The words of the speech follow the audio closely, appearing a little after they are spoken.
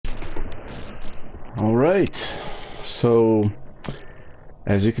All right. So,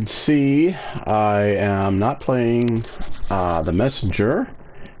 as you can see, I am not playing The Messenger,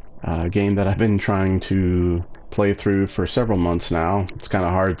 a game that I've been trying to play through for several months now. It's kind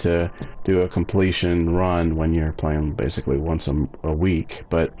of hard to do a completion run when you're playing basically once a week,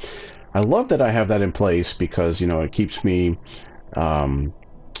 but I love that I have that in place because, it keeps me, um,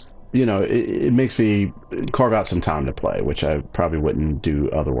 it makes me carve out some time to play, which I probably wouldn't do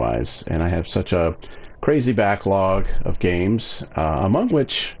otherwise. And I have such a crazy backlog of games, among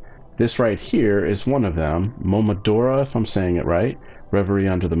which this right here is one of them, Momodora, if I'm saying it right, Reverie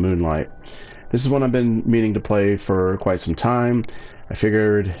Under the Moonlight. This is one I've been meaning to play for quite some time. I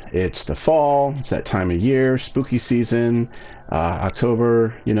figured it's the fall, it's that time of year, spooky season,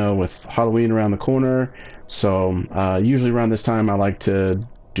 October, with Halloween around the corner. So usually around this time I like to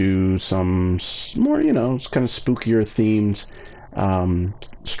do some more, kind of spookier themed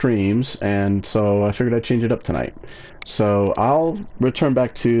streams, and so I figured I'd change it up tonight. So I'll return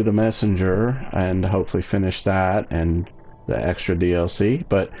back to The Messenger and hopefully finish that and the extra DLC.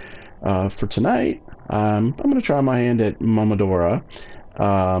 But for tonight, I'm going to try my hand at Momodora.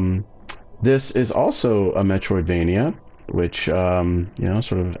 This is also a Metroidvania, which,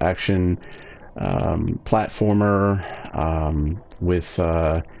 sort of action platformer with,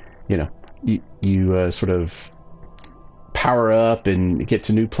 you sort of power up and get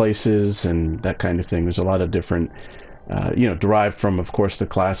to new places and that kind of thing. There's a lot of different, derived from, of course, the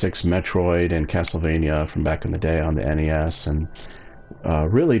classics Metroid and Castlevania from back in the day on the NES, and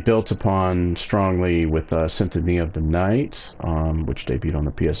really built upon strongly with Symphony of the Night, which debuted on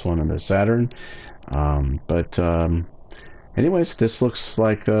the PS1 and the Saturn. Anyways, this looks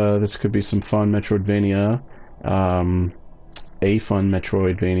like this could be some fun Metroidvania, a fun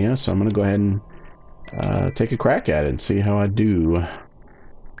Metroidvania. So I'm going to go ahead and take a crack at it and see how I do.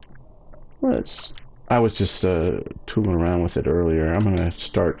 I was just tooling around with it earlier. I'm going to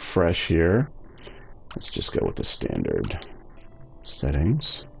start fresh here. Let's just go with the standard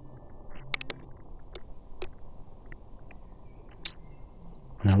settings.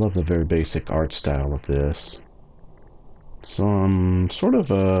 And I love the very basic art style of this. So sort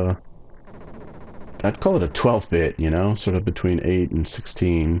of I'd call it a 12-bit, sort of between 8 and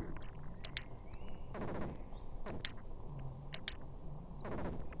 16.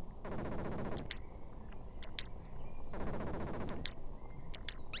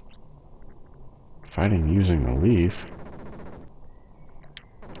 Fighting using the leaf.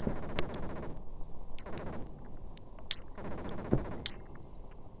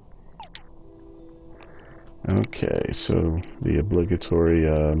 Okay, so the obligatory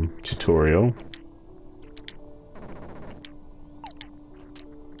tutorial.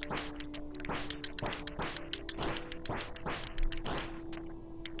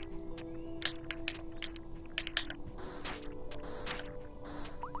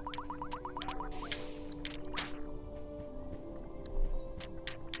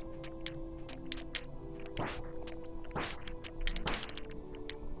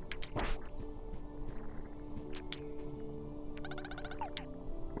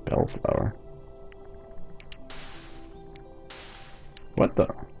 Bellflower. What the?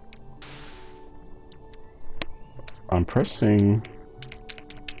 I'm pressing...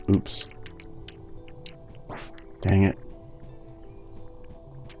 Oops. Dang it.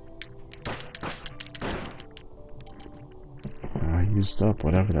 I used up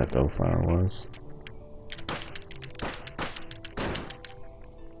whatever that bellflower was.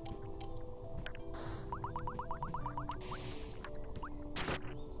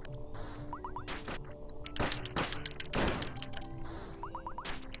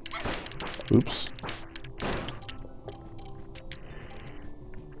 Oops.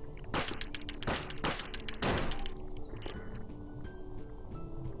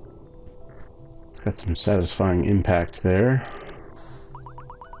 It's got some satisfying impact there.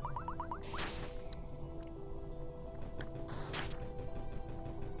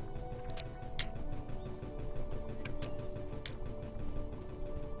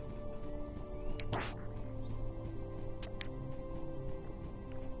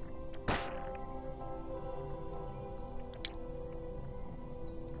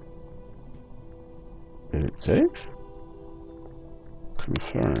 Did it save?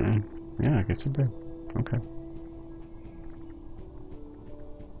 Confirm. Yeah, I guess it did. Okay.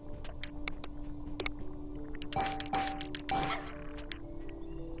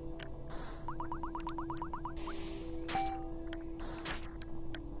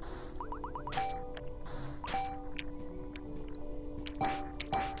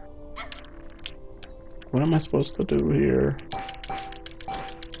 What am I supposed to do here?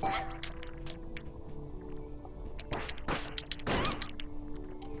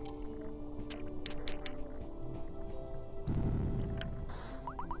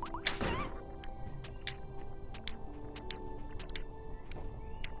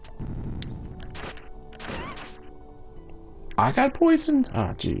 I got poisoned?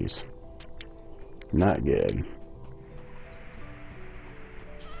 Oh, jeez. Not good.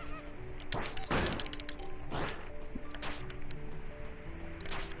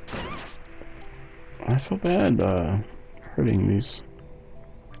 I feel bad hurting these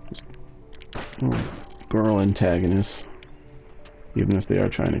little girl antagonists, even if they are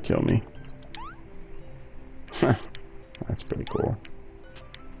trying to kill me. That's pretty cool.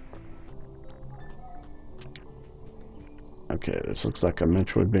 Okay, this looks like a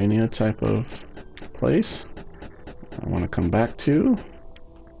Metroidvania type of place I want to come back to.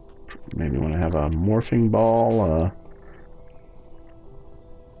 Maybe when I have a morphing ball.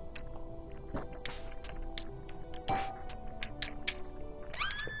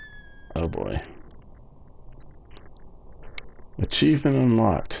 Oh boy. Achievement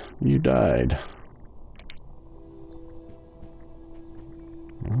unlocked. You died.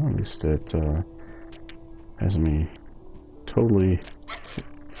 Well, at least it has me totally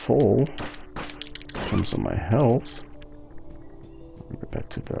full in terms of my health. Let me go back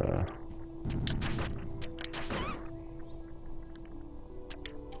to the...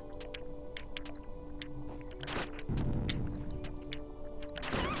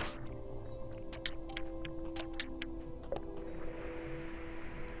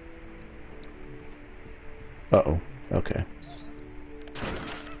 Uh-oh. Okay.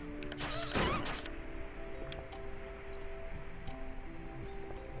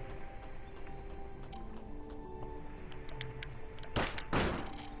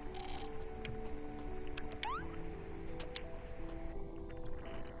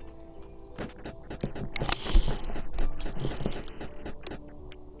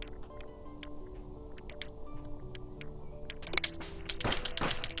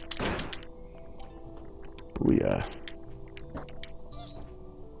 Booyah.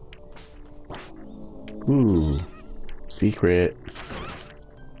 Ooh. Secret.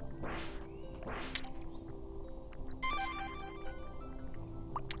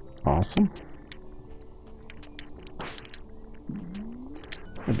 Awesome.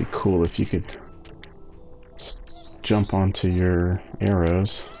 That'd be cool if you could jump onto your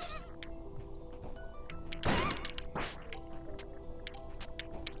arrows.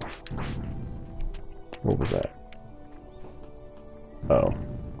 What was that? Oh,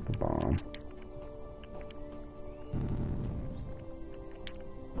 the bomb.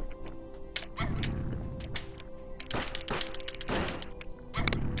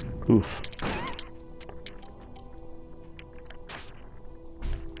 Oof.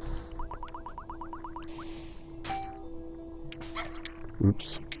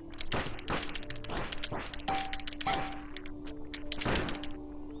 Oops.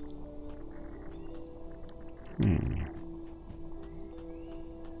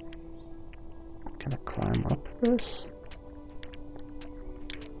 Can I climb up this?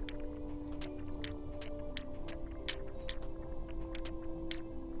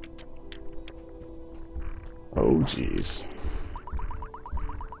 Oh, jeez.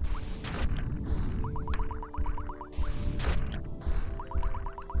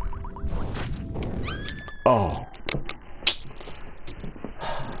 Oh.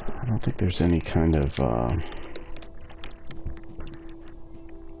 I don't think there's any kind of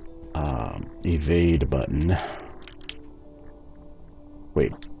evade button.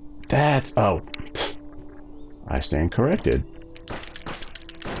 Wait, that's... Oh. I stand corrected.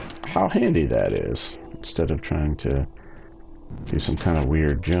 How handy that is. Instead of trying to do some kind of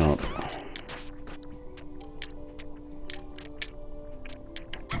weird jump.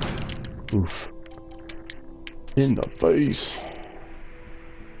 Oof. In the face.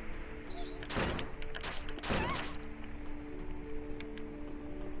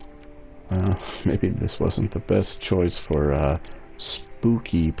 Maybe this wasn't the best choice for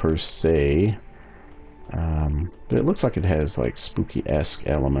spooky per se. But it looks like it has like spooky-esque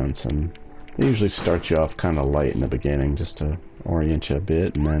elements, and they usually start you off kind of light in the beginning just to orient you a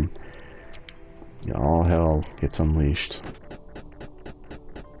bit, and then all hell gets unleashed.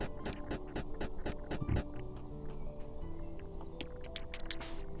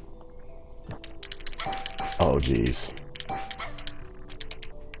 Oh, jeez.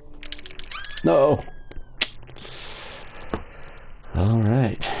 No!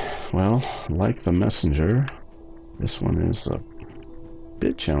 Alright. Well, like the messenger, this one is a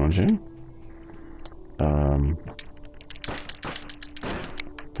bit challenging.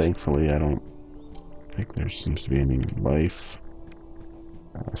 Thankfully, I don't think there seems to be any life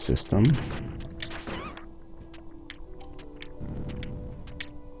system.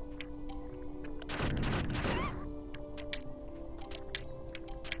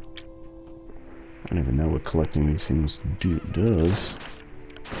 don't even know what collecting these things does.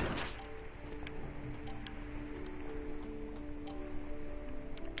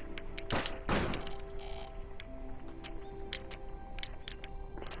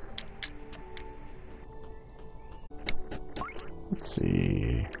 Let's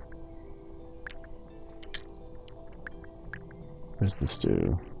see. What does this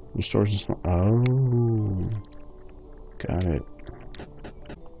do? Restores this. Oh, got it.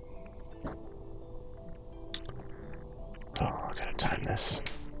 Oh, I gotta time this.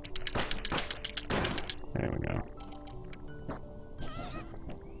 There we go.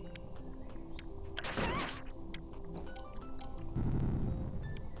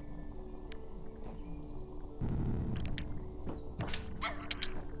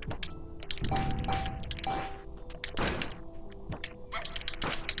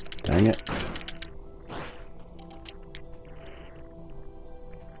 Dang it.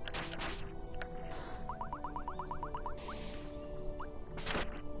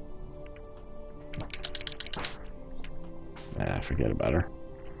 Forget about her.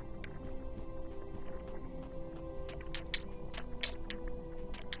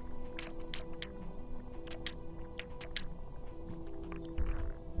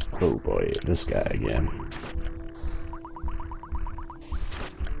 Oh boy, this guy again.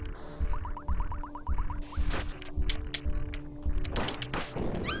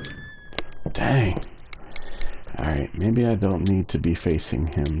 Dang. Alright, maybe I don't need to be facing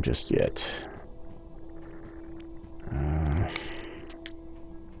him just yet.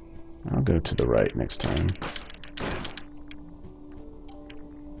 I'll go to the right next time.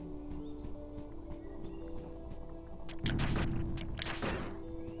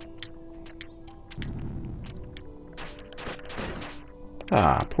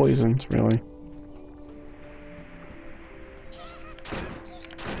 Ah, poisons, really?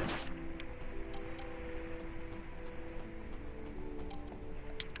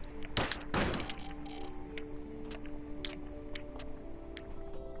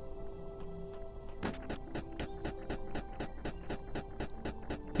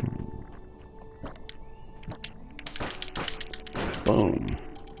 Boom.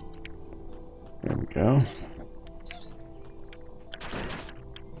 There we go.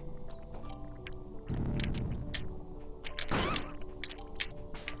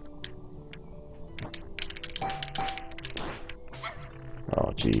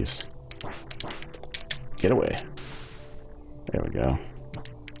 Oh, jeez. Get away. There we go.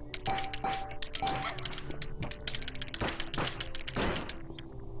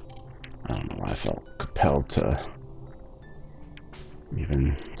 I don't know why I felt compelled to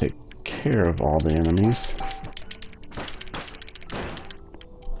even take care of all the enemies.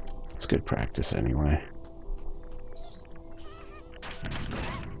 It's good practice anyway.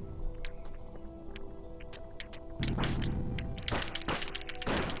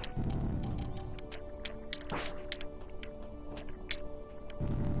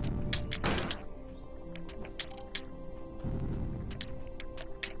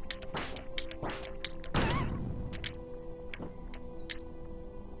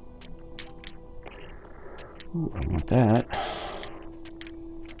 Ooh, I want that.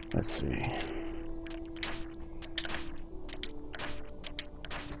 Let's see.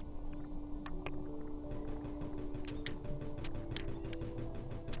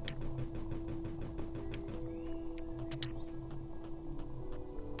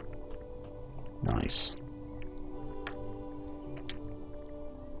 Nice.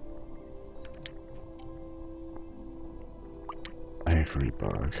 Ivory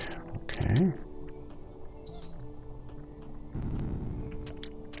bug. Okay.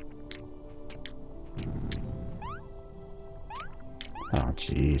 Oh,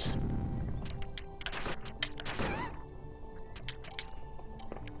 jeez.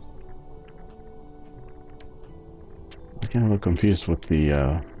 I get a little confused with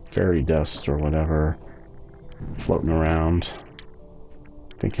the fairy dust or whatever floating around,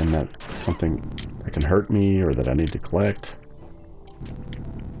 thinking that something that can hurt me or that I need to collect.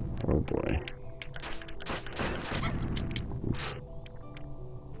 Oh boy. Oof.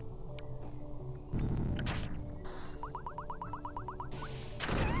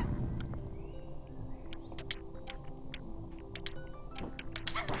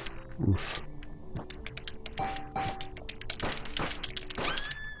 Oof.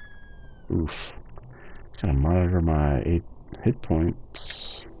 Oof. Gotta monitor my 8 hit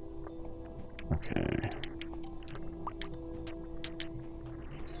points. Okay.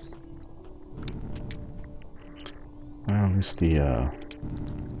 Well, at least the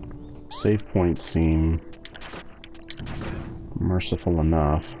save points seem merciful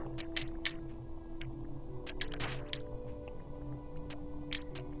enough.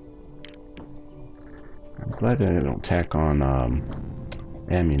 glad they don't tack on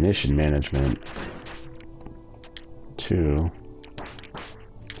ammunition management too.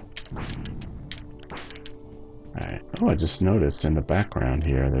 Alright. Oh, I just noticed in the background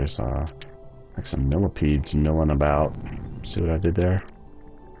here there's like some millipedes milling about. See what I did there?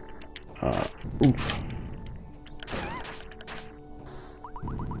 Oof.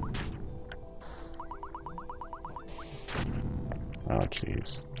 Oh,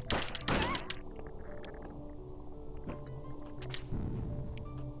 jeez.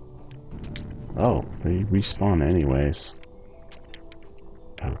 Oh, they respawn anyways.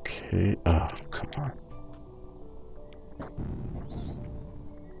 Okay. Oh, come on.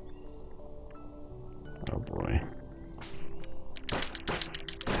 Oh boy.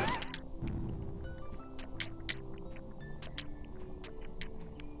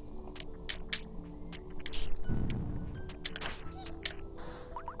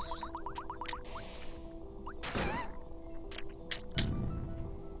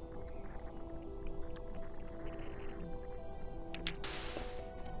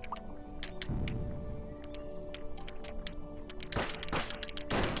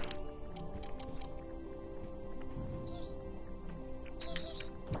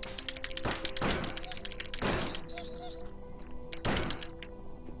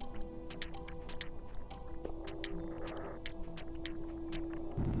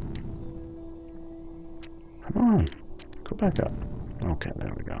 Come on, go back up. Okay,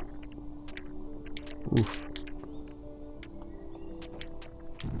 there we go. Oof.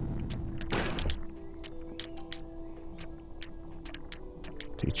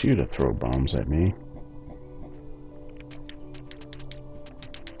 Teach you to throw bombs at me.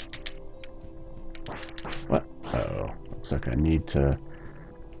 What? Uh-oh. Looks like I need to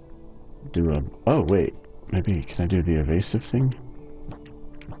do a... Oh, wait. Maybe, can I do the evasive thing?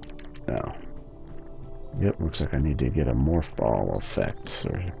 No. Yep, looks like I need to get a morph ball effect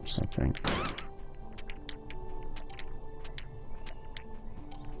or something.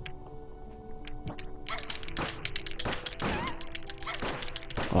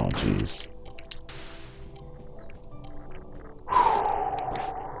 Oh, jeez.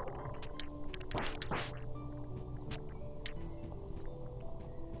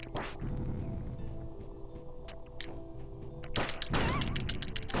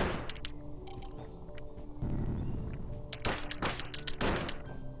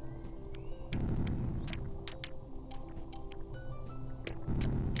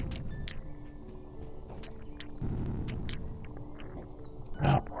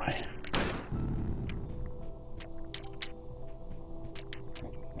 Oh boy.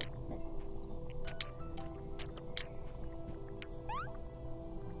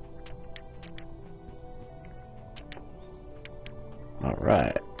 All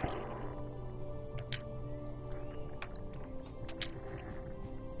right.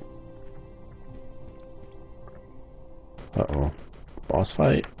 Uh-oh. Boss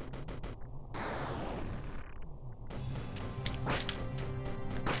fight?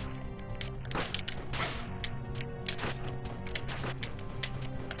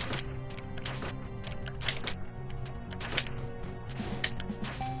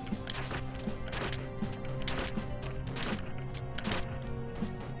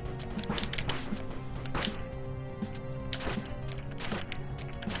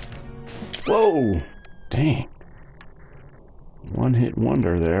 Whoa! Dang. One hit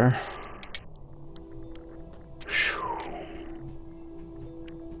wonder there. Whew.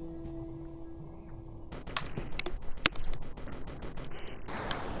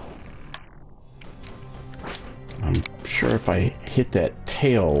 I'm sure if I hit that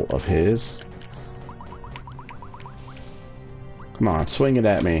tail of his... Come on, swing it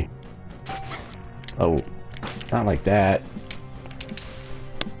at me. Oh, not like that.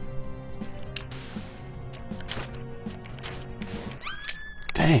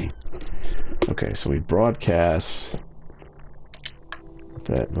 Dang. Okay, so we broadcast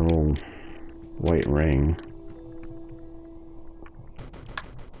that little white ring.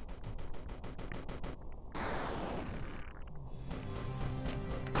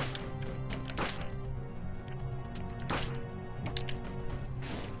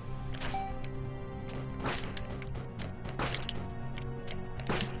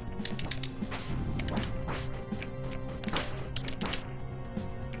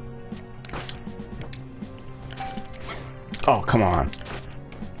 Oh, come on.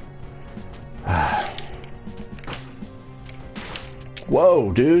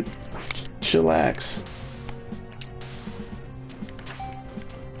 Whoa, dude. Chillax.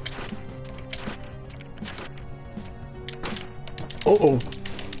 Uh-oh.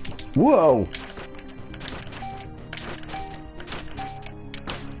 Whoa.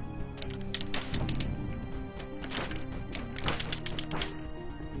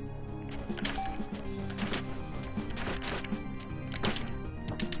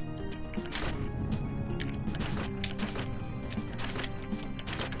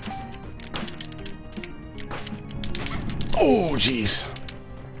 Oh, jeez.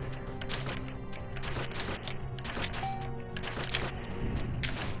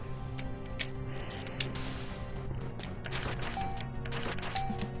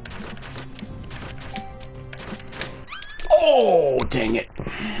 Oh, dang it.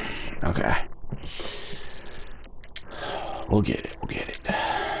 Okay. We'll get it. We'll get it.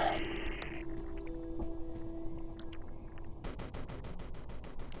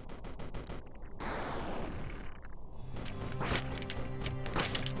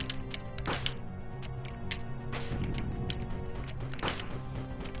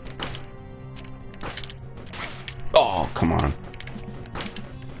 Oh, come on.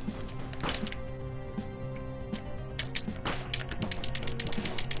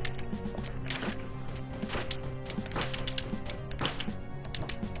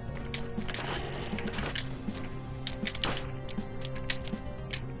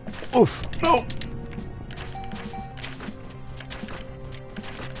 Oof. No.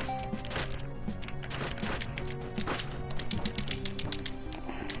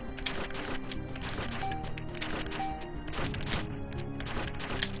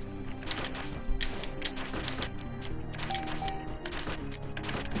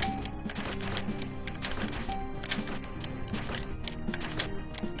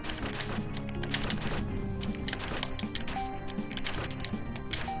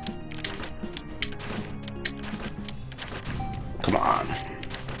 Come on.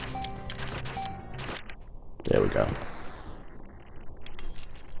 There we go.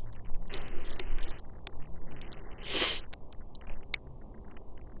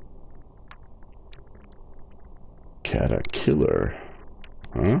 Caterpillar.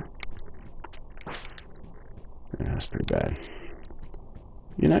 Huh? Yeah, that's pretty bad.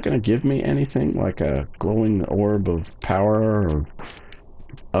 You're not going to give me anything like a glowing orb of power or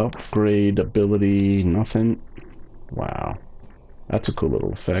upgrade ability? Nothing? Wow. That's a cool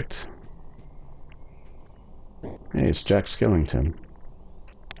little effect. Hey, it's Jack Skellington.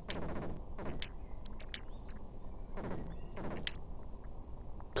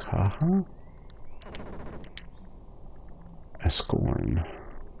 Kaha? Escorn.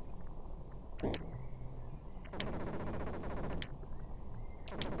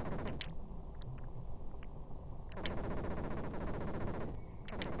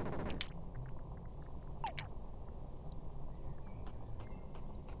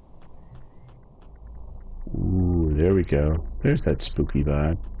 Ooh, there we go. There's that spooky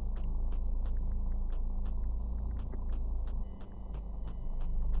vibe.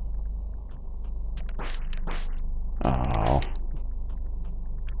 Oh.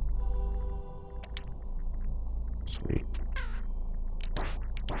 Sweet.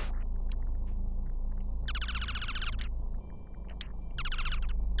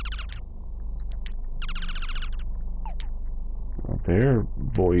 Well, their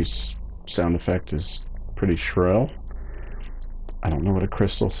voice sound effect is pretty shrill. I don't know what a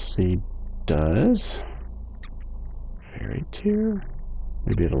crystal seed does. Fairy tear?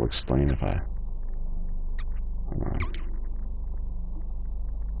 Maybe it'll explain if I... Hold on.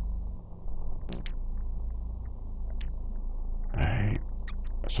 Alright.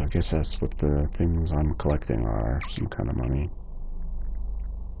 So I guess that's what the things I'm collecting are. Some kind of money.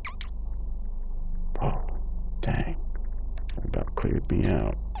 Oh, dang. That about cleared me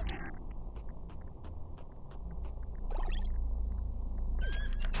out.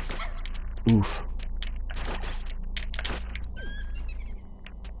 Oof.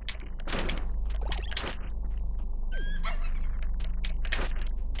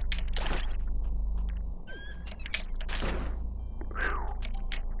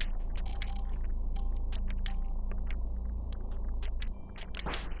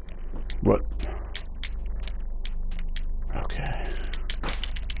 What? Okay.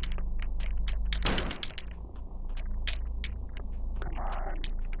 Come on.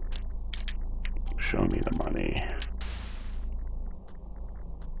 Show me the money.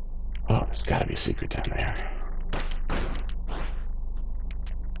 Oh, there's gotta be a secret down there.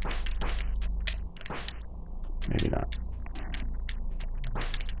 Maybe not.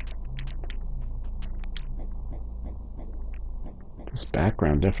 This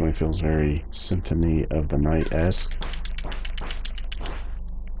background definitely feels very Symphony of the Night-esque.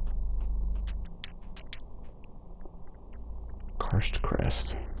 Karst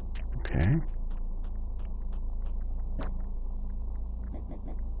crest. Okay.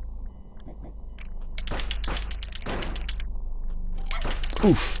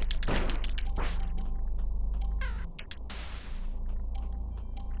 Oof.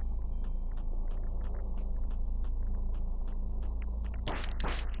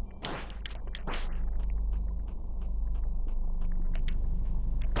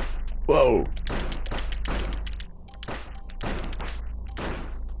 Whoa!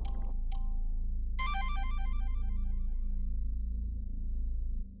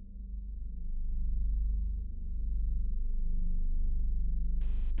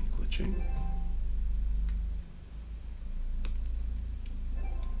 Glitching.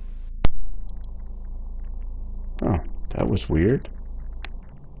 Oh, that was weird.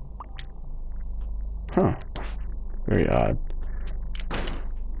 Huh. Very odd.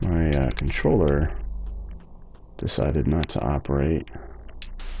 My controller decided not to operate.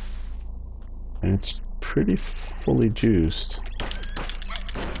 And it's pretty fully juiced.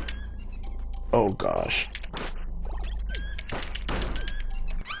 Oh gosh.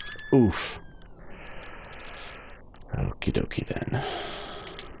 Oof. Okie dokie then.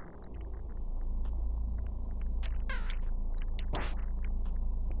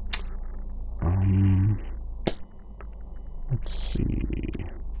 Let's see.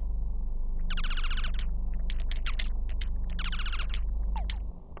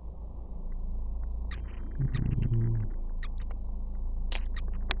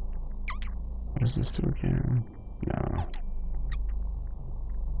 What does this do again? No.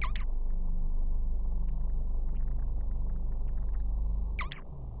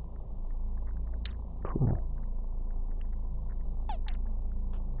 Cool.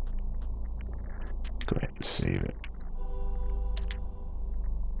 Go ahead and save it.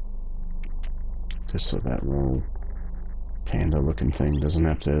 Just so that little panda looking thing doesn't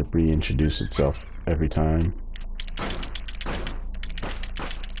have to reintroduce itself every time.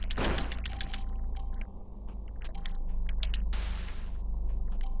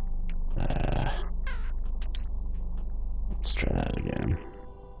 Let's try that again.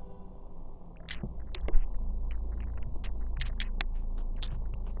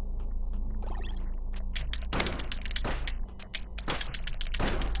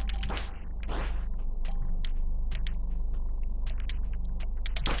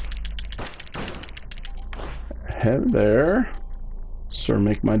 Hey there, Sir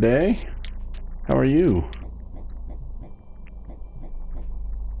Make My Day. How are you?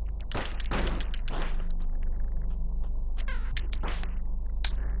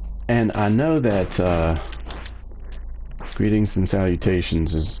 And I know that Greetings and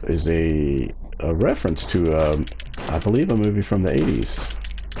Salutations is a reference to I believe a movie from the 80s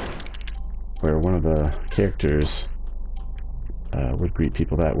where one of the characters would greet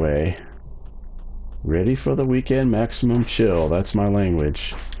people that way. Ready for the weekend, maximum chill. That's my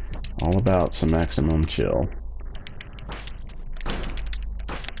language. All about some maximum chill.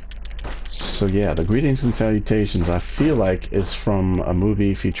 So yeah, the Greetings and Salutations I feel like is from a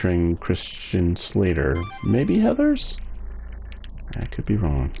movie featuring Christian Slater. Maybe Heathers? I could be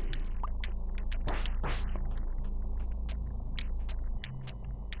wrong.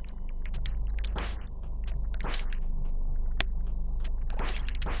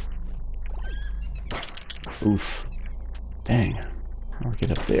 Oof. Dang. How do I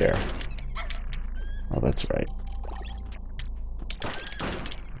get up there? Oh, that's right.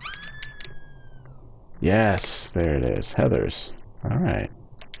 Yes, there it is. Heathers. Alright.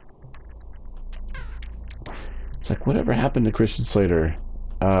 It's like, whatever happened to Christian Slater?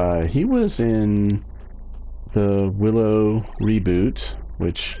 He was in the Willow reboot,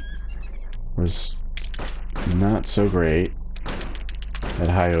 which was not so great. Had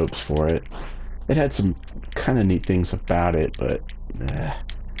high hopes for it. It had some kind of neat things about it, but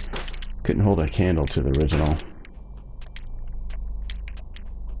couldn't hold a candle to the original.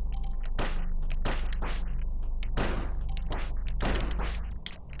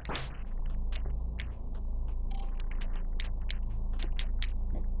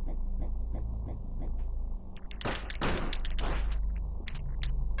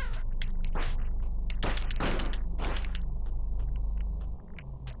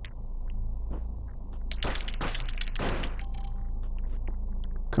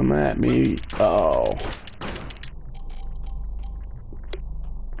 Come at me. Oh.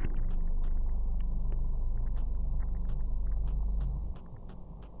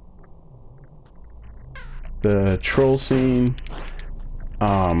 The troll scene.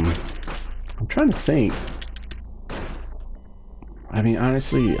 I'm trying to think. I mean,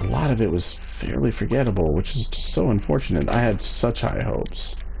 honestly, a lot of it was fairly forgettable, which is just so unfortunate. I had such high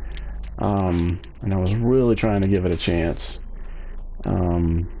hopes. And I was really trying to give it a chance.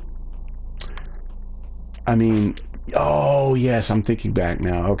 I mean, oh yes, I'm thinking back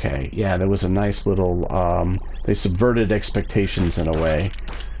now. Okay, yeah, there was a nice little, they subverted expectations in a way,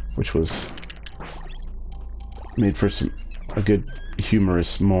 which was made for a good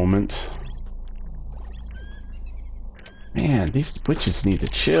humorous moment. Man, these witches need to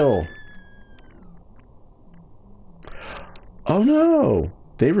chill. Oh no!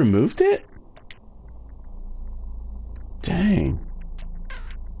 They removed it? Dang.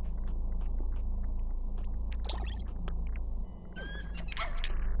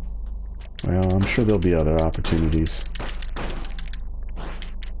 Well, I'm sure there'll be other opportunities.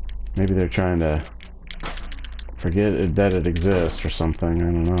 Maybe they're trying to forget that it exists or something. I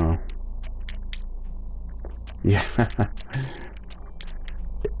don't know. Yeah.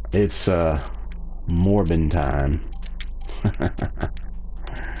 It's, Morbin time.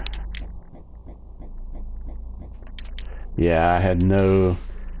 Yeah, I had no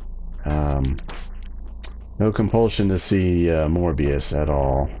compulsion to see Morbius at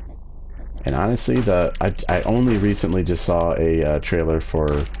all. And honestly, I only recently just saw a trailer for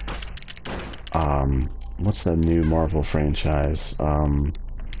what's the new Marvel franchise?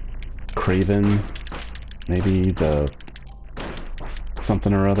 Craven, maybe the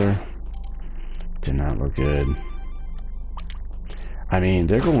something or other. Did not look good. I mean,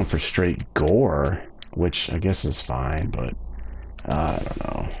 they're going for straight gore, which I guess is fine, but I don't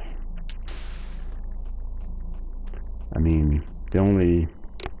know. I mean, the only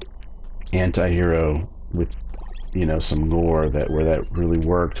anti-hero with, you know, some gore where that really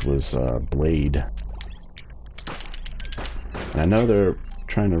worked was Blade. And I know they're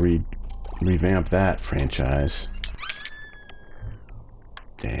trying to revamp that franchise.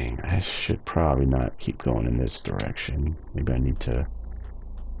 Dang, I should probably not keep going in this direction. Maybe I need to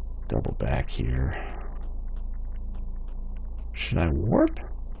double back here. Should I warp?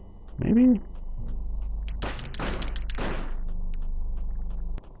 Maybe?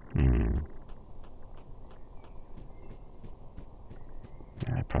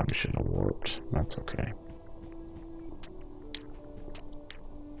 Yeah, I probably should have warped. That's okay.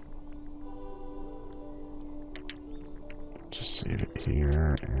 Just save it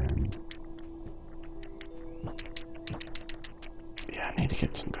here and... Yeah, I need to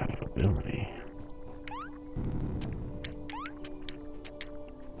get some kind of ability.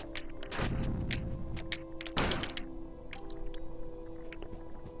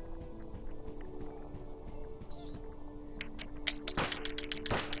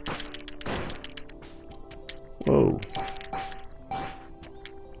 Whoa.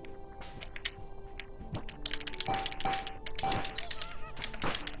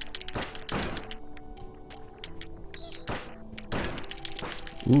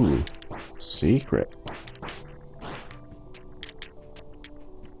 Ooh, secret.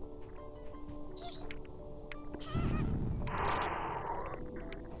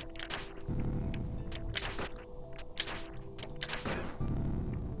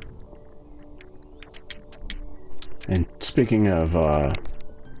 And speaking of,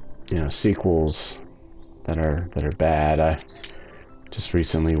 you know, sequels that are bad, I just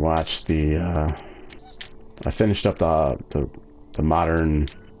recently watched I finished up the modern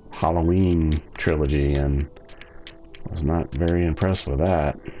Halloween trilogy and was not very impressed with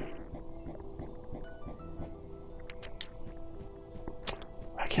that.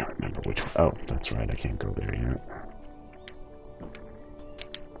 I can't remember which one. Oh, that's right, I can't go there yet.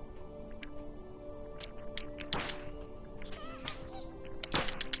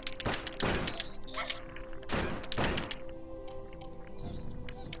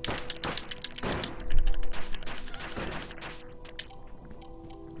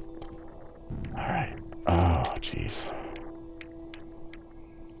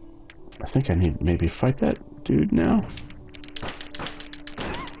 I think I need maybe fight that dude now.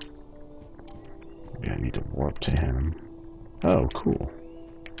 Maybe I need to warp to him. Oh, cool.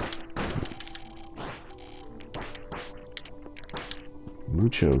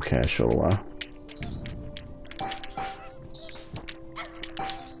 Mucho cashola.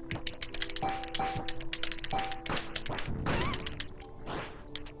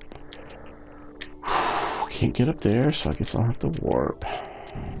 Can't get up there, so I guess I'll have to warp.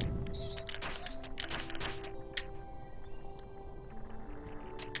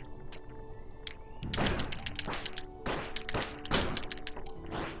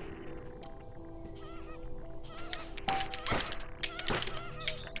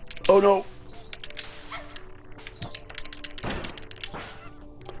 Oh no!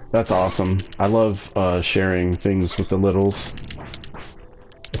 That's awesome. I love sharing things with the littles.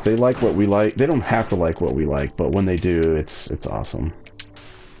 If they like what we like, they don't have to like what we like, but when they do, it's awesome.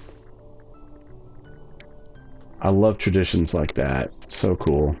 I love traditions like that. So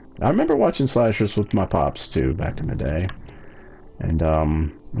cool. I remember watching slashers with my pops too back in the day, and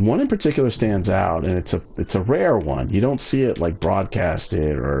one in particular stands out, and it's a rare one. You don't see it like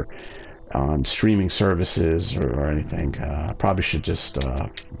broadcasted or on streaming services or anything. I probably should just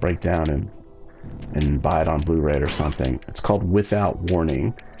break down and buy it on Blu-ray or something. It's called Without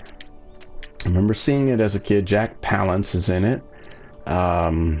Warning. I remember seeing it as a kid. Jack Palance is in it.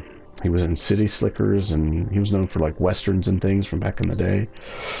 He was in City Slickers, and he was known for like westerns and things from back in the day.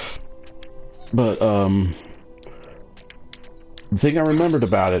 But the thing I remembered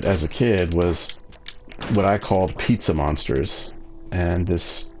about it as a kid was what I called pizza monsters. And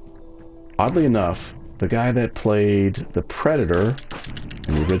this, oddly enough, the guy that played the Predator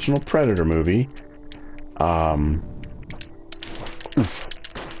in the original Predator movie,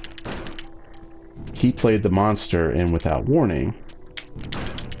 he played the monster in Without Warning.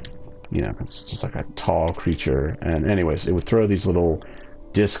 You know, it's just like a tall creature. And anyways, it would throw these little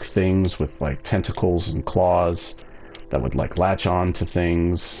disc things with like tentacles and claws that would like latch on to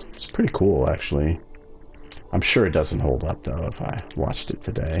things. It's pretty cool, actually. I'm sure it doesn't hold up, though, if I watched it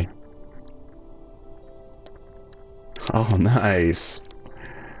today. Oh, nice.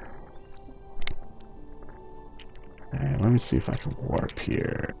 Hey, let me see if I can warp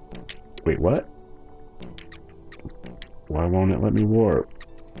here. Wait, what? Why won't it let me warp?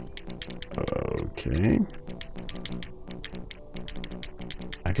 Okay.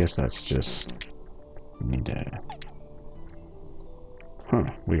 I guess that's just... need to... Huh,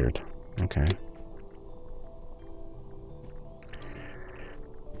 weird. Okay.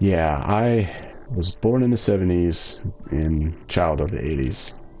 Yeah, I was born in the 70s and child of the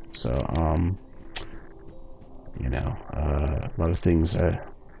 80s. So, you know, a lot of things I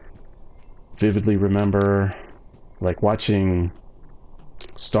vividly remember, like watching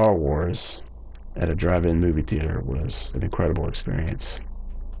Star Wars at a drive-in movie theater was an incredible experience.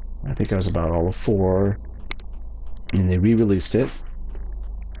 I think I was about all of 4, and they re-released it,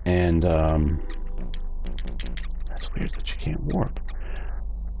 and that's weird that you can't warp.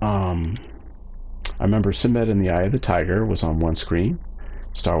 I remember Sinbad and the Eye of the Tiger was on one screen,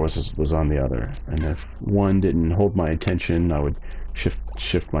 Star Wars was on the other, and if one didn't hold my attention, I would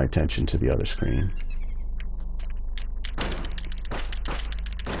shift my attention to the other screen.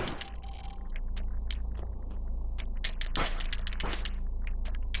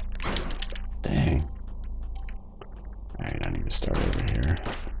 Dang. Alright, I need to start over here.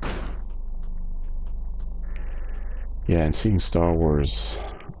 Yeah, and seeing Star Wars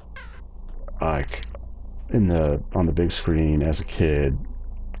like on the big screen as a kid,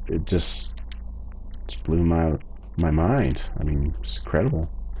 it just blew my mind. I mean, it's incredible.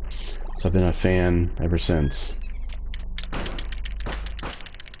 So I've been a fan ever since.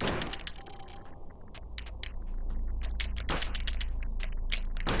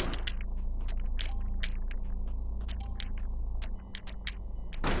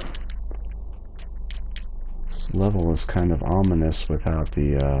 This level is kind of ominous without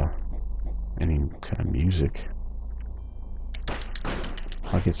the any kind of music.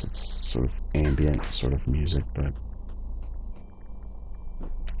 I guess it's sort of ambient sort of music, but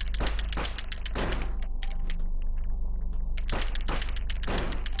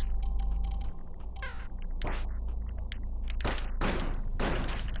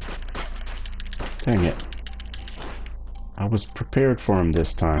dang it. I was prepared for him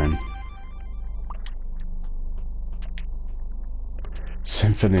this time.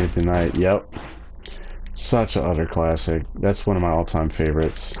 Symphony of the Night, yep. Such an utter classic. That's one of my all-time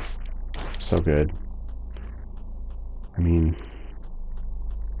favorites. So good. I mean,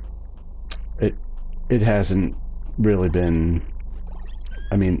 it hasn't really been...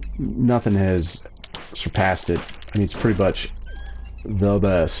 I mean, nothing has surpassed it. I mean, it's pretty much the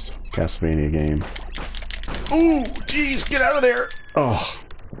best Castlevania game. Ooh, jeez, get out of there! Oh,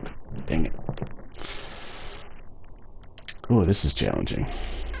 dang it. Oh, this is challenging.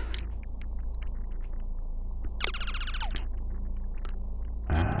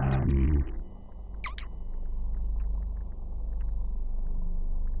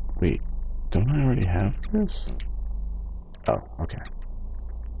 Wait, don't I already have this? Oh, okay.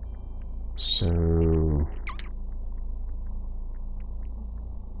 So...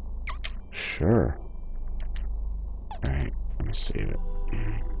 Sure. Alright, let me save it.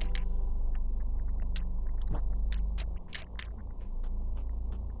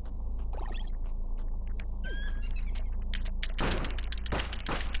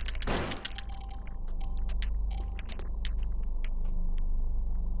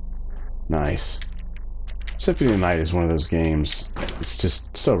 Nice. Symphony of the Night is one of those games, it's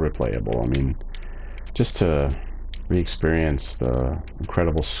just so replayable. I mean, just to re-experience the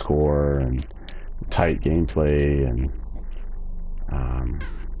incredible score and tight gameplay and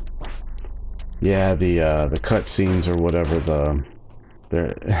yeah, the cutscenes or whatever,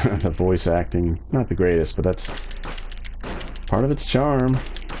 the voice acting, not the greatest, but that's part of its charm.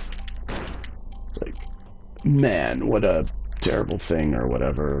 It's like, man, what a terrible thing, or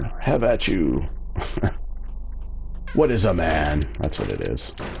whatever. Have at you. What is a man? That's what it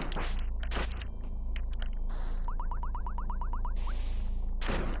is.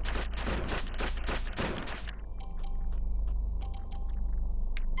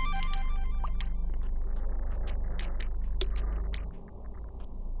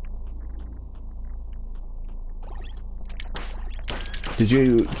 Did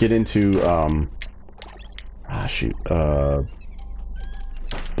you get into, shoot,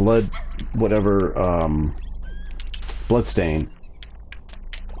 blood, whatever, Bloodstain?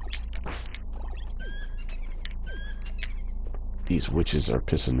 These witches are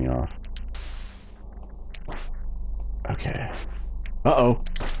pissing me off. Okay. Uh-oh.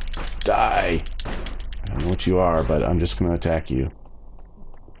 Die! I don't know what you are, but I'm just gonna attack you.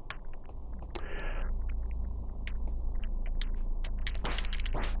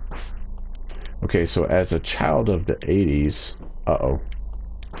 Okay, so as a child of the 80s, uh-oh,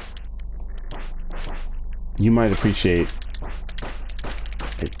 you might appreciate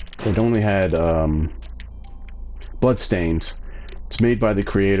it only had bloodstains. It's made by the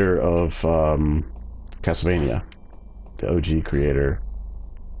creator of Castlevania, the OG creator.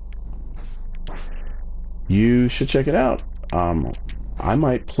 You should check it out. I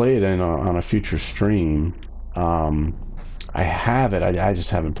might play it on a future stream. I have it. I just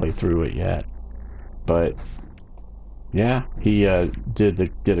haven't played through it yet. But yeah, he did a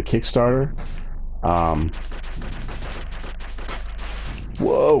Kickstarter.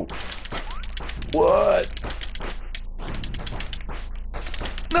 Whoa! What?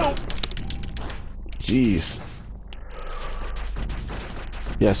 No! Jeez.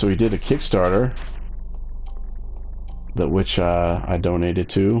 Yeah, so he did a Kickstarter, which I donated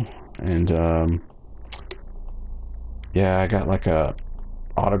to, and yeah, I got like a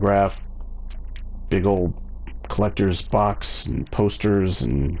autograph, big old collector's box and posters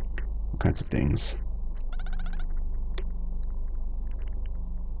and all kinds of things.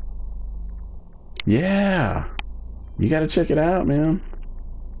 Yeah, you gotta check it out, man.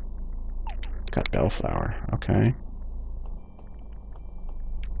 Got Bellflower. Okay.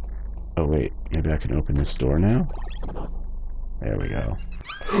 Oh wait, maybe I can open this door now. There we go.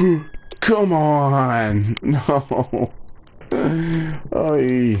 Come on! No!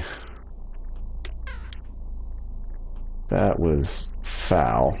 Oy. That was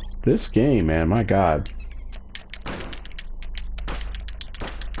foul. This game, man, my God.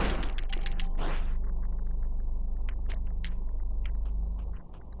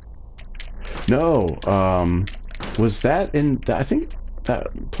 No, was that in... I think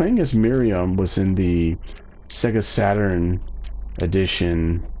that playing as Miriam was in the Sega Saturn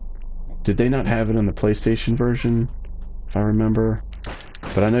edition. Did they not have it in the PlayStation version, if I remember?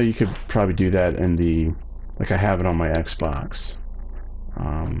 But I know you could probably do that in the... Like, I have it on my Xbox.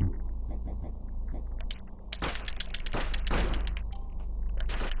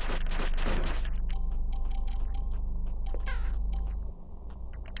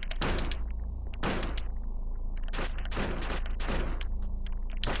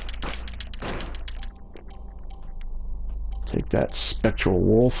 Take that, Spectral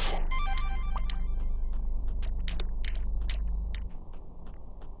Wolf.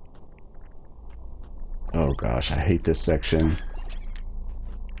 Oh gosh, I hate this section.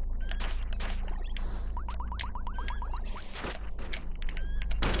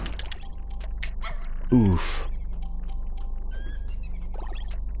 Oof.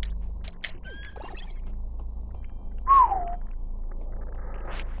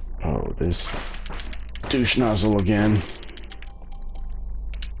 Oh, this douche nozzle again.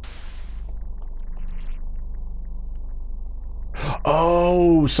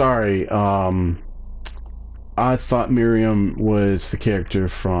 Oh, sorry. I thought Miriam was the character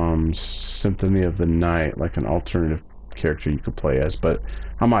from Symphony of the Night, like an alternative character you could play as, but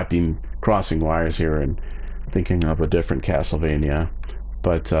I might be crossing wires here and thinking of a different Castlevania.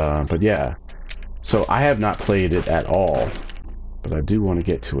 But yeah. So I have not played it at all, but I do want to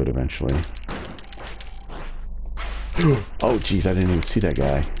get to it eventually. Oh, jeez, I didn't even see that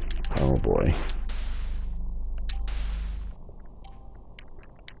guy. Oh, boy.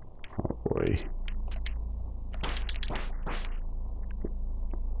 Oh, boy.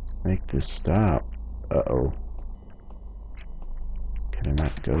 Make this stop. Uh-oh. Can I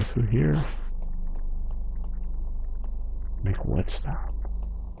not go through here? Make what stop?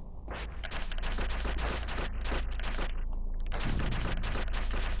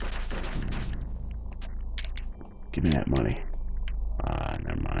 Give me that money.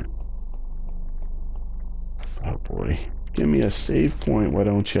 give me a save point, why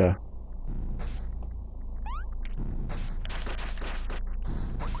don't you?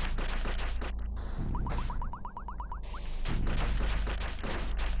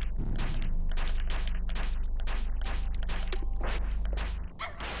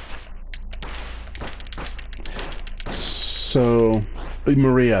 So,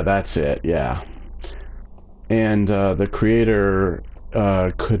 Maria, that's it, yeah. And the creator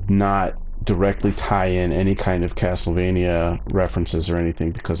could not directly tie in any kind of Castlevania references or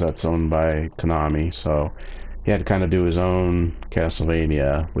anything because that's owned by Konami, so he had to kind of do his own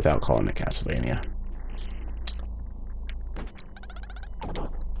Castlevania without calling it Castlevania.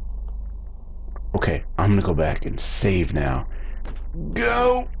 Okay, I'm gonna go back and save now.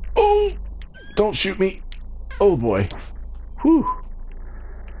 Go! Oh! Don't shoot me! Oh boy. Whew.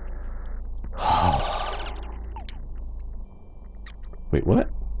 Wait, what?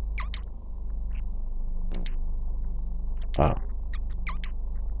 Oh.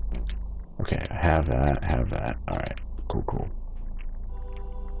 Okay, I have that. Alright, cool.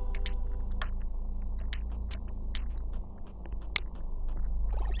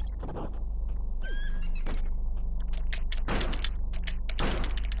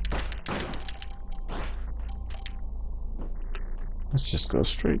 Let's just go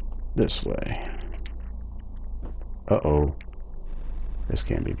straight this way. Uh-oh. This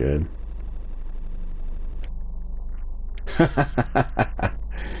can't be good.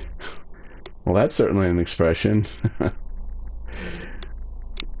 Well, that's certainly an expression.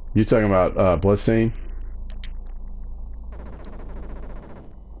 You talking about Bloodstain?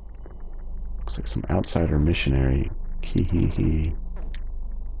 Looks like some outsider missionary. Hee.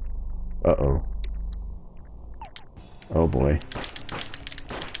 Uh-oh. Oh boy.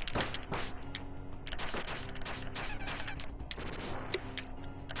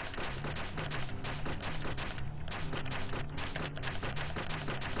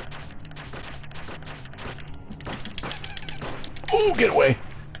 Oh, get away!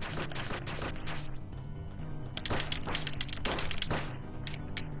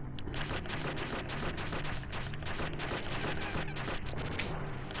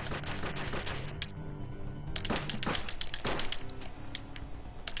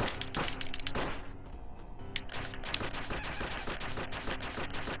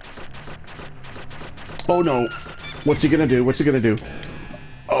 Oh no! What's he gonna do? What's he gonna do?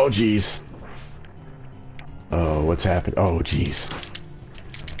 Oh jeez. Oh, what's happened? Oh jeez.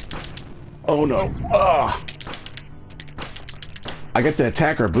 Oh no. Ah! I get to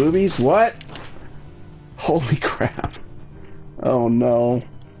attack her boobies? What? Holy crap. Oh no.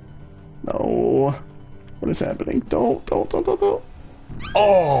 No. What is happening? Don't.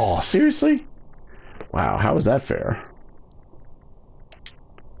 Oh, seriously? Wow, how is that fair?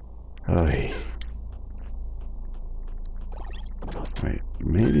 Oy. Wait,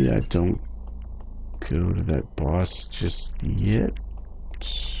 maybe I don't go to that boss just yet?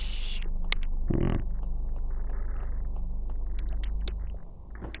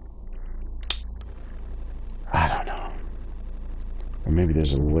 I don't know. Or maybe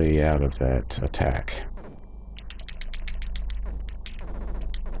there's a way out of that attack.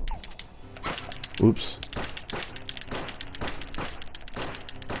 Oops.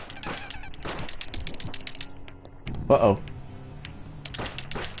 Uh-oh.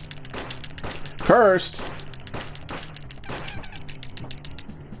 Cursed!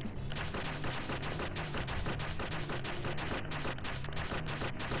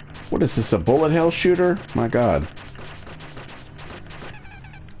 What is this, a bullet hell shooter? My god.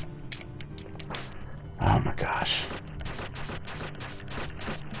 Oh my gosh.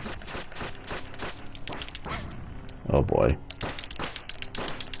 Oh boy.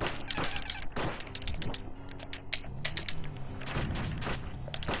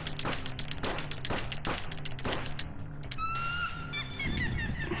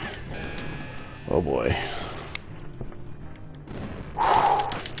 Oh boy.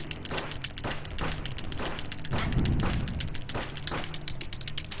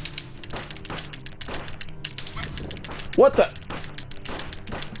 What the?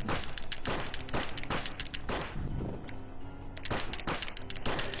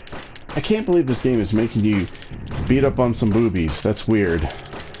 I can't believe this game is making you beat up on some boobies. That's weird.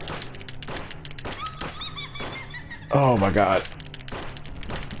 Oh my god.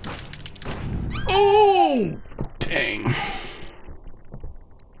 Oh! Dang.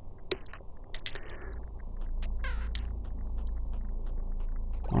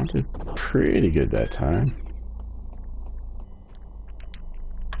 I did pretty good that time.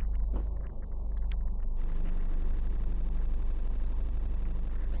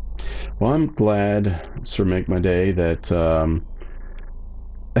 Well, I'm glad, Sir Make My Day, that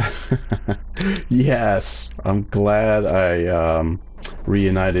yes, I'm glad I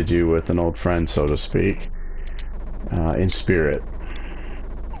reunited you with an old friend, so to speak, in spirit.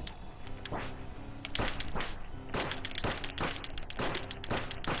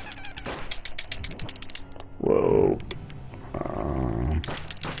 Whoa.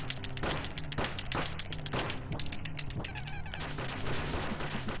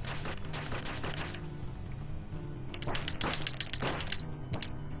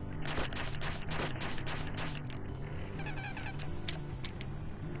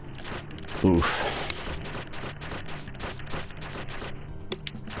 Oof.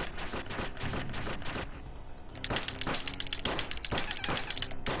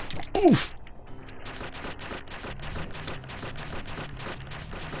 Oof.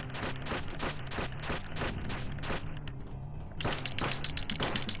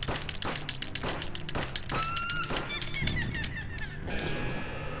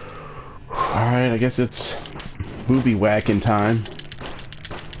 Alright, I guess it's booby whacking time.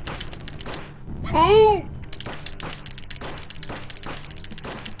 Oh!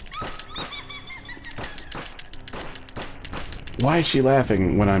 Why is she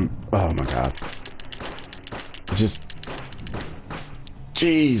laughing when I'm... Oh my god. Just...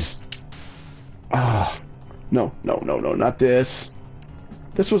 Jeez. Ah. No, no, no, no, not this.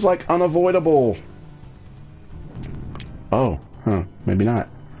 This was like unavoidable. Oh, huh, maybe not.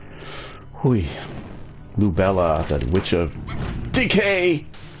 Hui. Lubella, the Witch of Decay!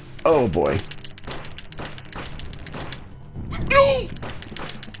 Oh boy. No!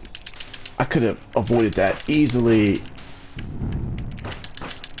 I could have avoided that easily.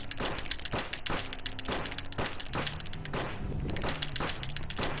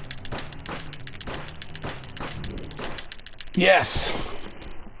 Yes!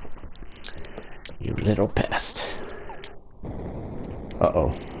 You little pest.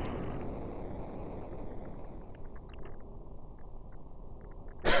 Uh-oh.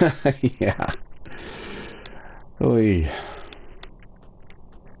 Yeah. Oy.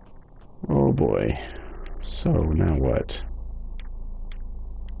 Oh boy. So now what?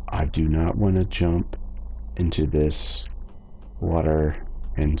 I do not want to jump into this water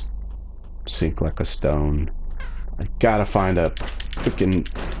and sink like a stone. I gotta find a freaking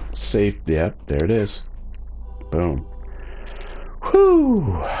safe. Yep, there it is. Boom.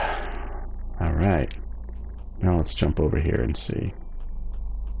 Whew. Alright. Now let's jump over here and see.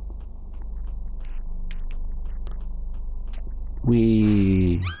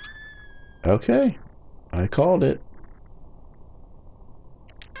 Okay. I called it.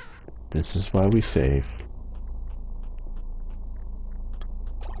 This is why we save.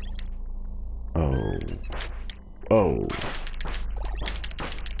 Oh. Oh.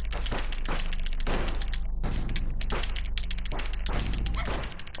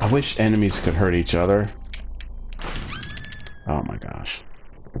 I wish enemies could hurt each other. Oh my gosh.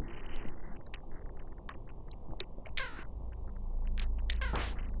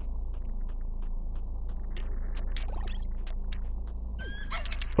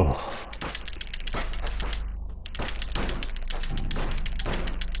 Oh.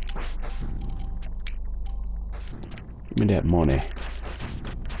 Give me that money.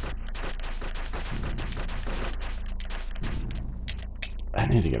 I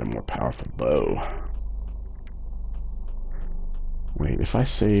need to get a more powerful bow. Wait, if I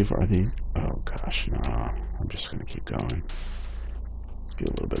save, are these... Oh gosh, no. I'm just gonna keep going. Let's get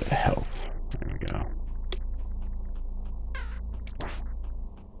a little bit of health. There we go.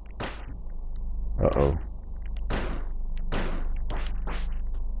 Uh-oh.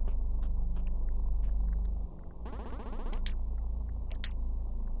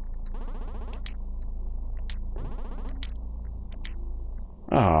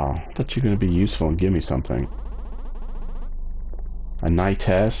 Oh, I thought you were going to be useful and give me something. A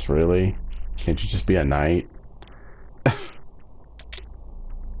knightess, really? Can't you just be a knight?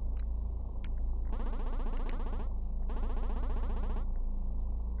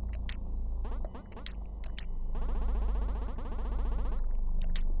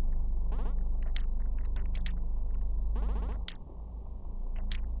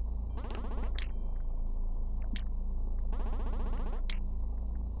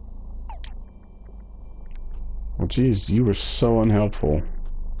 Well, geez, you were so unhelpful.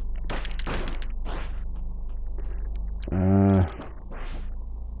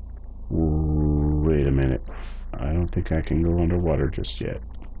 Wait a minute. I don't think I can go underwater just yet.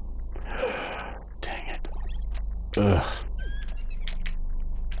 Dang it. Ugh.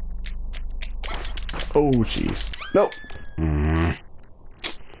 Oh, jeez. Nope.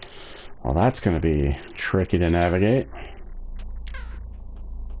 Well, that's going to be tricky to navigate.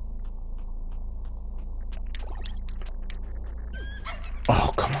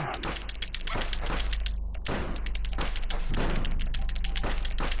 Oh, come on.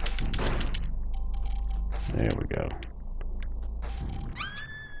 There we go.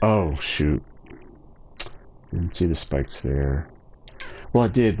 Oh, shoot. Didn't see the spikes there. Well, I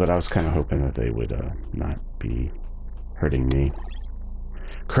did, but I was kind of hoping that they would not be hurting me.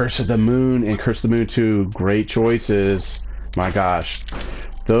 Curse of the Moon and Curse of the Moon 2, great choices. My gosh.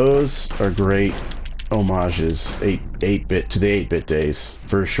 Those are great homages, 8-bit to the 8-bit days,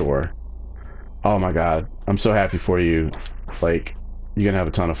 for sure. Oh my god. I'm so happy for you. Like, you're gonna have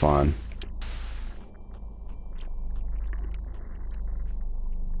a ton of fun.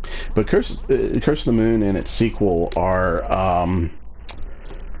 But Curse of the Moon and its sequel are,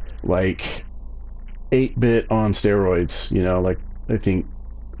 like, 8-bit on steroids, you know, like, I think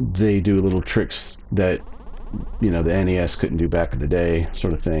they do little tricks that, you know, the NES couldn't do back in the day,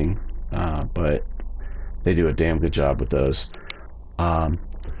 sort of thing. But they do a damn good job with those.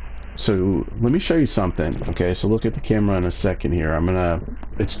 So let me show you something. Okay, so look at the camera in a second here.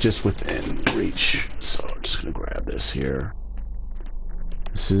 It's just within reach, so I'm just gonna grab this here.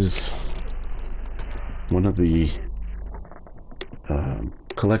 This is one of the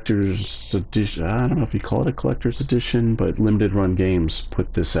collector's edition. I don't know if you call it a collector's edition, but Limited Run Games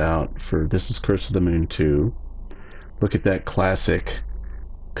put this out for. This is Curse of the Moon 2. Look at that classic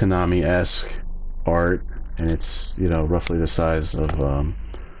Konami-esque art, and it's, you know, roughly the size of an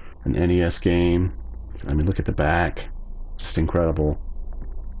NES game. I mean, look at the back, just incredible.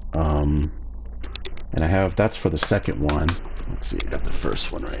 And I have, that's for the second one. Let's see, I got the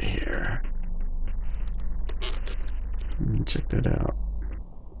first one right here. Check that out.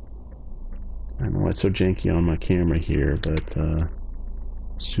 I don't know why it's so janky on my camera here, but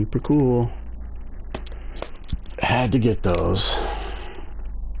super cool. Had to get those.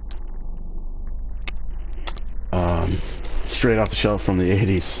 Straight off the shelf from the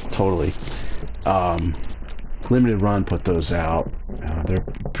 80s, totally. Limited Run put those out. They're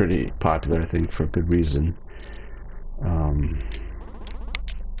pretty popular, I think, for a good reason.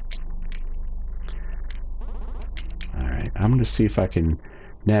 Alright, I'm going to see if I can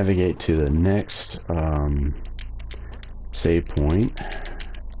navigate to the next save point.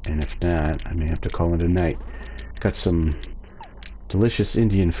 And if not, I may have to call it a night. Got some delicious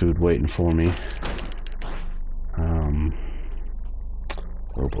Indian food waiting for me.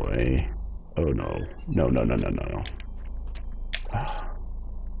 Oh boy. Oh no. No, no, no, no, no, no.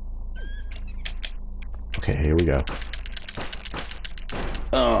 Okay, here we go.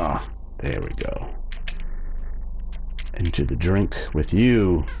 There we go. Into the drink with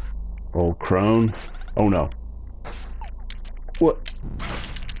you, old crone. Oh no. What?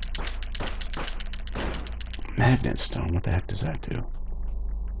 Magnet stone, what the heck does that do?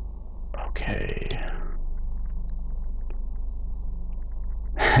 Okay.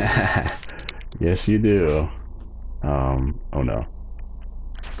 Yes, you do. Oh no.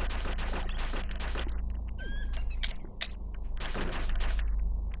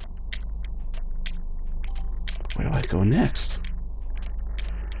 Where do I go next?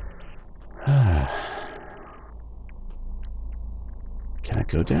 Can I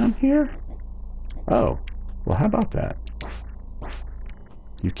go down here? Oh, well, how about that?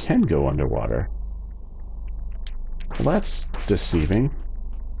 You can go underwater. Well, that's deceiving.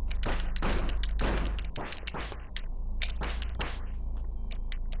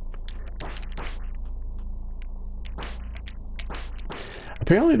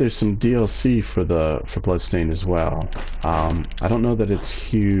 Apparently there's some DLC for Bloodstained as well. I don't know that it's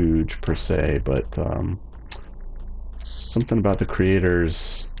huge per se, but something about the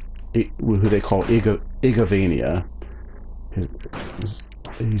creators, who they call Igavania.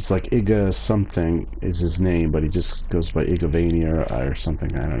 He's like Iga something is his name, but he just goes by Igavania or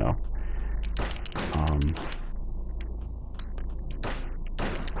something. I don't know.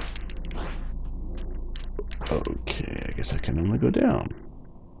 Okay, I guess I can only go down.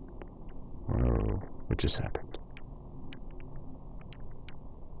 Whoa, what just happened?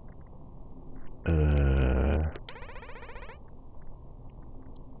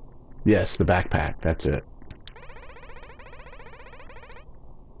 Yes, the backpack, that's it.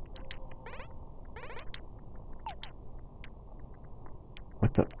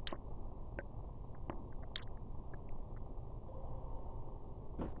 What the?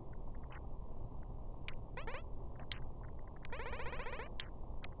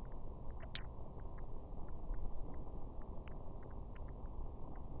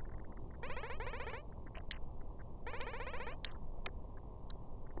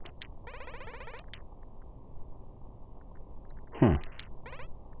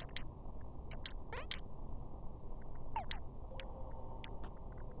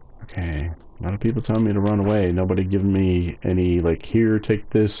 people telling me to run away. Nobody giving me any, like, here, take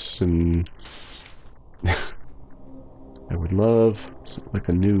this, and... I would love, like,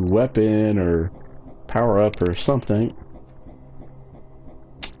 a new weapon, or power-up, or something.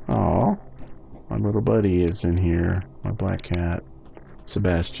 Aw, my little buddy is in here. My black cat.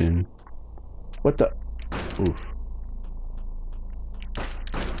 Sebastian. What the... Oof.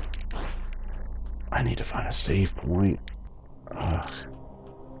 I need to find a save point. Ugh.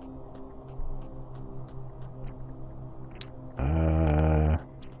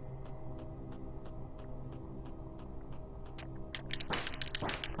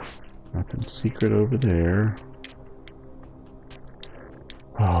 Nothing secret over there.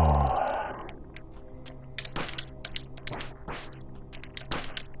 Oh.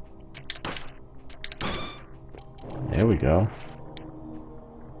 There we go.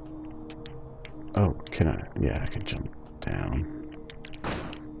 Oh, can I? Yeah, I can jump down.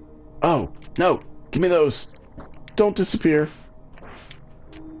 Oh, no! Give me those! Don't disappear!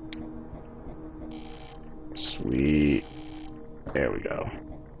 Sweet. There we go.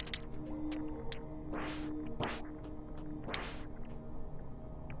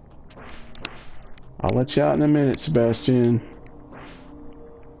 I'll let you out in a minute, Sebastian.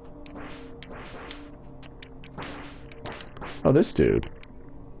 Oh, this dude.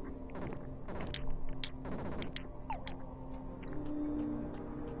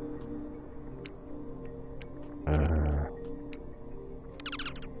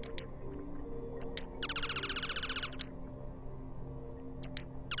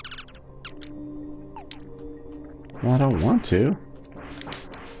 Well, I don't want to.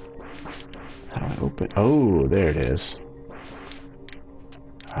 How do I open? Oh, there it is.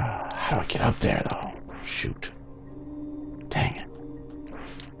 How do I get up there, though? Shoot. Dang it.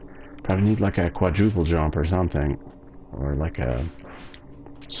 Probably need like a quadruple jump or something. Or like a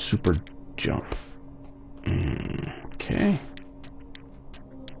super jump. Okay.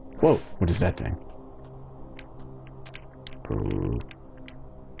 Whoa, what is that thing? Oh.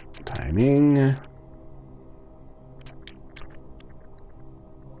 Timing.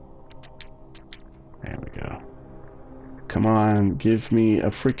 There we go. Come on, give me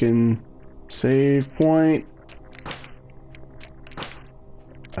a freaking save point.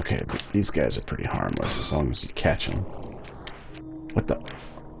 Okay, but these guys are pretty harmless as long as you catch them. What the?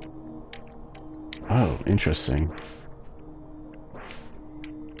 Oh, interesting.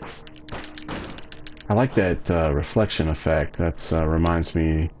 I like that reflection effect. That reminds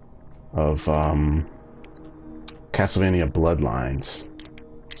me of Castlevania Bloodlines.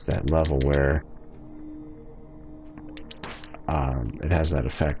 It's that level where it has that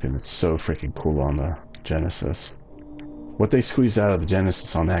effect, and it's so freaking cool on the Genesis. What they squeezed out of the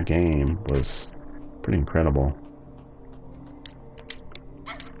Genesis on that game was pretty incredible.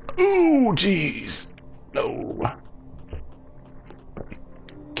 Ooh, jeez! No!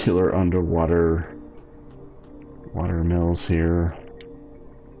 Killer underwater water mills here.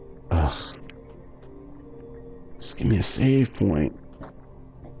 Ugh. Just give me a save point.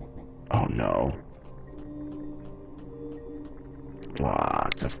 Oh no.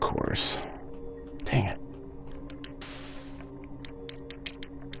 Blocked, of course. Dang it.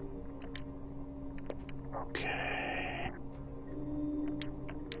 Okay.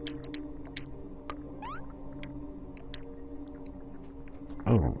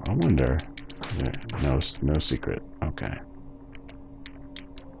 Oh, I wonder. No secret. Okay.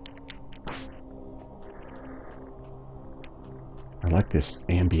 I like this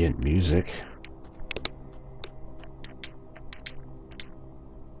ambient music.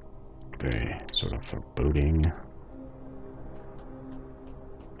 Very sort of foreboding.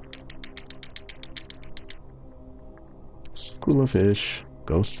 School of fish.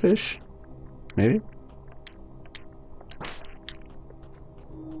 Ghost fish? Maybe?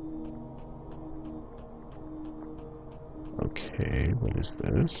 Okay, what is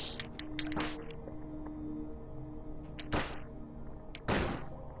this?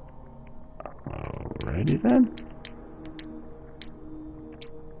 Alrighty then.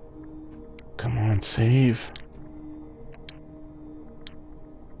 Come on, save.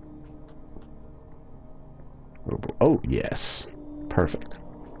 Oh, yes. Perfect.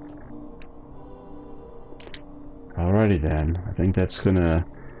 Alrighty then. I think that's gonna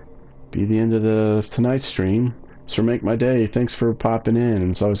be the end of tonight's stream. So make my day. Thanks for popping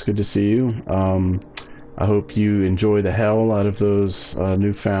in. It's always good to see you. I hope you enjoy the hell out of those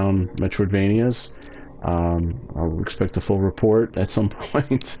newfound Metroidvanias. I'll expect a full report at some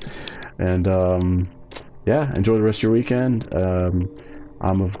point. And yeah, enjoy the rest of your weekend.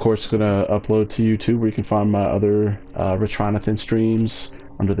 I'm of course going to upload to YouTube where you can find my other Retr0nathan streams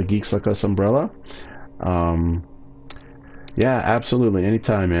under the Geeks Like Us umbrella. Yeah, absolutely.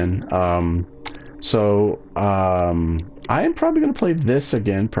 Anytime, man. I am probably going to play this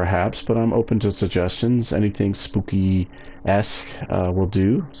again, perhaps, but I'm open to suggestions. Anything spooky-esque will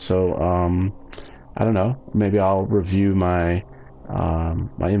do. So, I don't know. Maybe I'll review my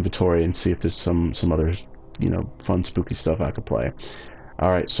my inventory and see if there's some other, fun spooky stuff I could play. All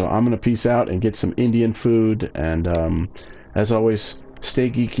right, so I'm going to peace out and get some Indian food. And as always, stay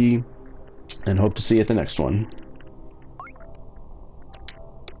geeky and hope to see you at the next one.